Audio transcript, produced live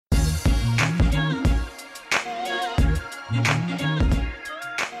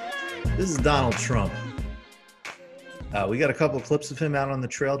This is Donald Trump. We got a couple of clips of him out on the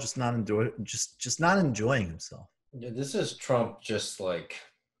trail, just not enjoying himself. Yeah, this is Trump I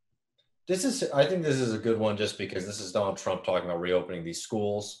think this is a good one just because this is Donald Trump talking about reopening these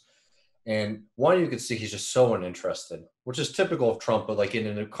schools. And one, you can see he's just so uninterested, which is typical of Trump, but like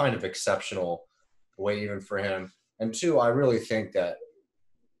in a kind of exceptional way even for him. And two, I really think that,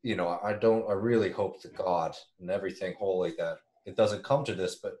 I really hope to God and everything holy that it doesn't come to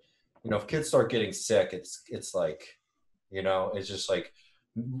this. But, if kids start getting sick, it's like, it's just like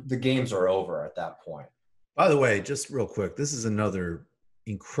the games are over at that point. By the way, just real quick, this is another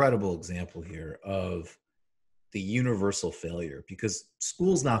incredible example here of the universal failure, because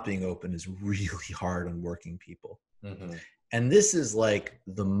schools not being open is really hard on working people. Mm-hmm. And this is like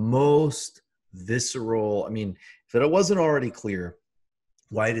the most visceral. I mean, if it wasn't already clear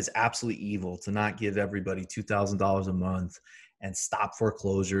why it is absolutely evil to not give everybody $2,000 a month and stop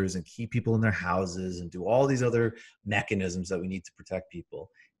foreclosures and keep people in their houses and do all these other mechanisms that we need to protect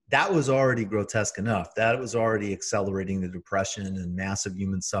people. That was already grotesque enough. That was already accelerating the depression and massive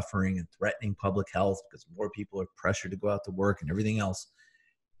human suffering and threatening public health because more people are pressured to go out to work and everything else.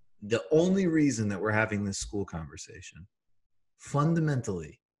 The only reason that we're having this school conversation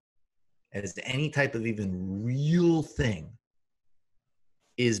fundamentally as any type of even real thing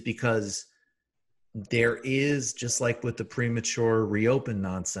is because there is, just like with the premature reopen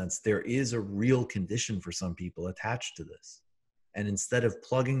nonsense, there is a real condition for some people attached to this. And instead of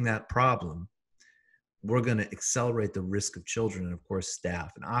plugging that problem, we're going to accelerate the risk of children and, of course,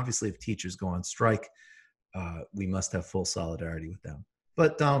 staff. And obviously, if teachers go on strike, we must have full solidarity with them.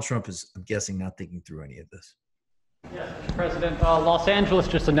 But Donald Trump is, I'm guessing, not thinking through any of this. Yes, Mr. President, Los Angeles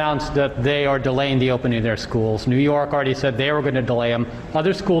just announced that they are delaying the opening of their schools. New York already said they were going to delay them.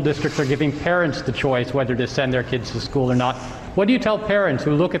 Other school districts are giving parents the choice whether to send their kids to school or not. What do you tell parents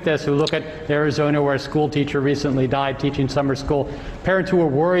who look at this, who look at Arizona where a school teacher recently died teaching summer school, parents who are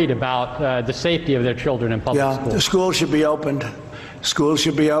worried about the safety of their children in public schools? The schools should be opened. Schools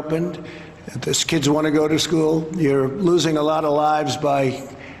should be opened. If these kids want to go to school, you're losing a lot of lives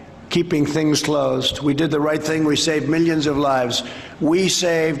by keeping things closed. We did the right thing. We saved millions of lives. We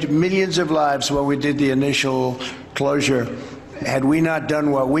saved millions of lives when we did the initial closure. Had we not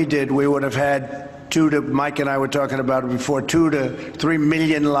done what we did, we would have had Mike and I were talking about it before, 2 to 3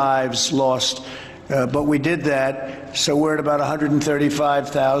 million lives lost. But we did that. So we're at about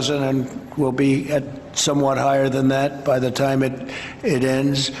 135,000 and we'll be at somewhat higher than that by the time it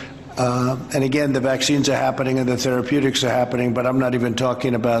ends. And again, the vaccines are happening and the therapeutics are happening, but I'm not even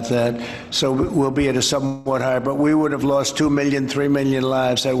talking about that. So we'll be at a somewhat higher, but we would have lost 2 million, 3 million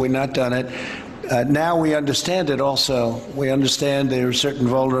lives had we not done it. Now we understand it also. We understand there are certain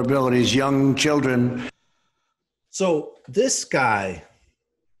vulnerabilities, young children. So this guy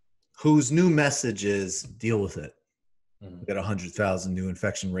whose new message is deal with it. We got 100,000 new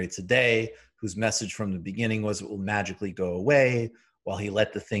infection rates a day, whose message from the beginning was it will magically go away, while he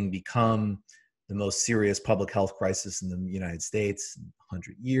let the thing become the most serious public health crisis in the United States in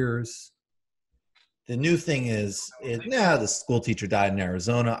 100 years. The new thing is, the school teacher died in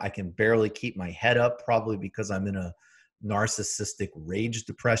Arizona. I can barely keep my head up, probably because I'm in a narcissistic rage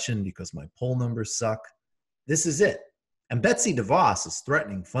depression because my poll numbers suck. This is it. And Betsy DeVos is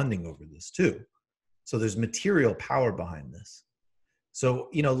threatening funding over this too. So there's material power behind this. So,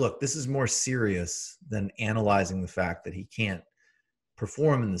 look, this is more serious than analyzing the fact that he can't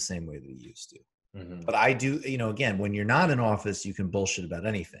perform in the same way that he used to. Mm-hmm. But I do, again, when you're not in office, you can bullshit about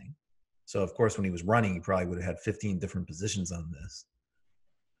anything. So of course, when he was running, he probably would have had 15 different positions on this.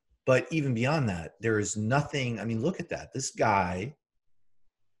 But even beyond that, there is nothing. I mean, look at that. This guy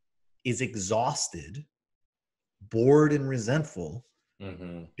is exhausted, bored, and resentful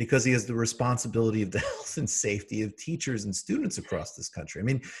because he has the responsibility of the health and safety of teachers and students across this country. I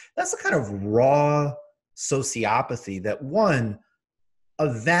mean, that's the kind of raw sociopathy that a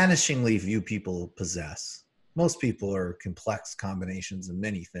vanishingly few people possess. Most people are complex combinations of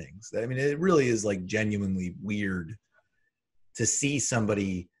many things. I mean, it really is like genuinely weird to see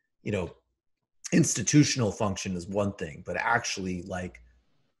somebody, institutional function is one thing, but actually like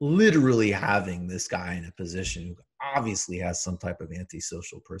literally having this guy in a position who obviously has some type of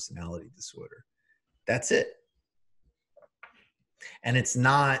antisocial personality disorder. That's it. And it's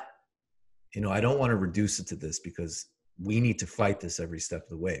not, I don't want to reduce it to this because we need to fight this every step of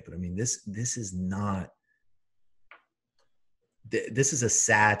the way. But I mean, this is not, this is a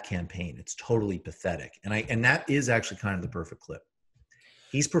sad campaign. It's totally pathetic. And that is actually kind of the perfect clip.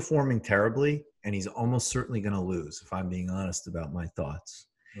 He's performing terribly and he's almost certainly going to lose, if I'm being honest about my thoughts.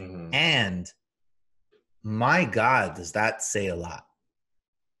 Mm-hmm. And my God, does that say a lot?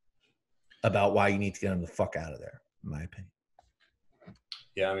 about why you need to get him the fuck out of there, in my opinion.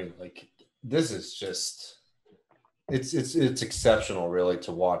 Yeah, I mean, like, this is just it's exceptional, really,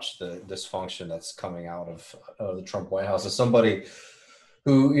 to watch the dysfunction that's coming out of the Trump White House. As somebody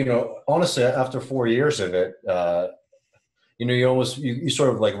who, you know, honestly, after 4 years of it, you know, you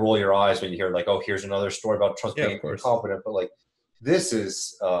sort of like roll your eyes when you hear like, oh, here's another story about Trump being incompetent. But like, this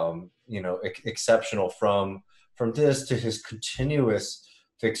is, you know, exceptional from this to his continuous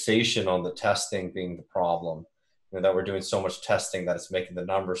fixation on the testing being the problem. You know, that we're doing so much testing that it's making the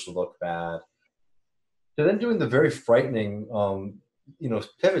numbers look bad. To then doing the very frightening, you know,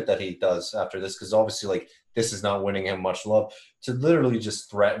 pivot that he does after this, because obviously, like, this is not winning him much love, to literally just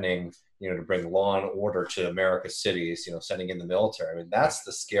threatening, you know, to bring law and order to America's cities, you know, sending in the military. I mean, that's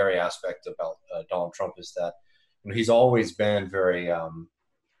the scary aspect about Donald Trump, is that, you know, he's always been very,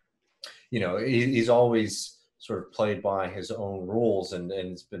 you know, he's always sort of played by his own rules, and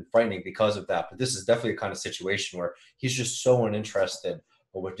it's been frightening because of that. But this is definitely a kind of situation where he's just so uninterested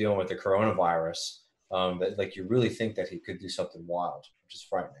with dealing with the coronavirus that, like, you really think that he could do something wild, which is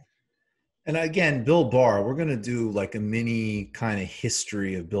frightening. And again, Bill Barr, we're going to do like a mini kind of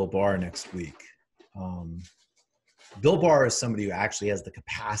history of Bill Barr next week. Bill Barr is somebody who actually has the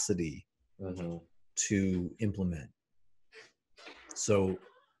capacity to implement. So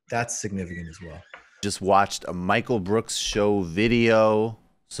that's significant as well. Just watched a Michael Brooks show video.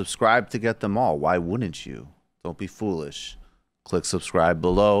 Subscribe to get them all. Why wouldn't you? Don't be foolish. Click subscribe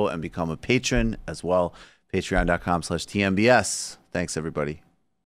below and become a patron as well. Patreon.com/TMBS. Thanks, everybody.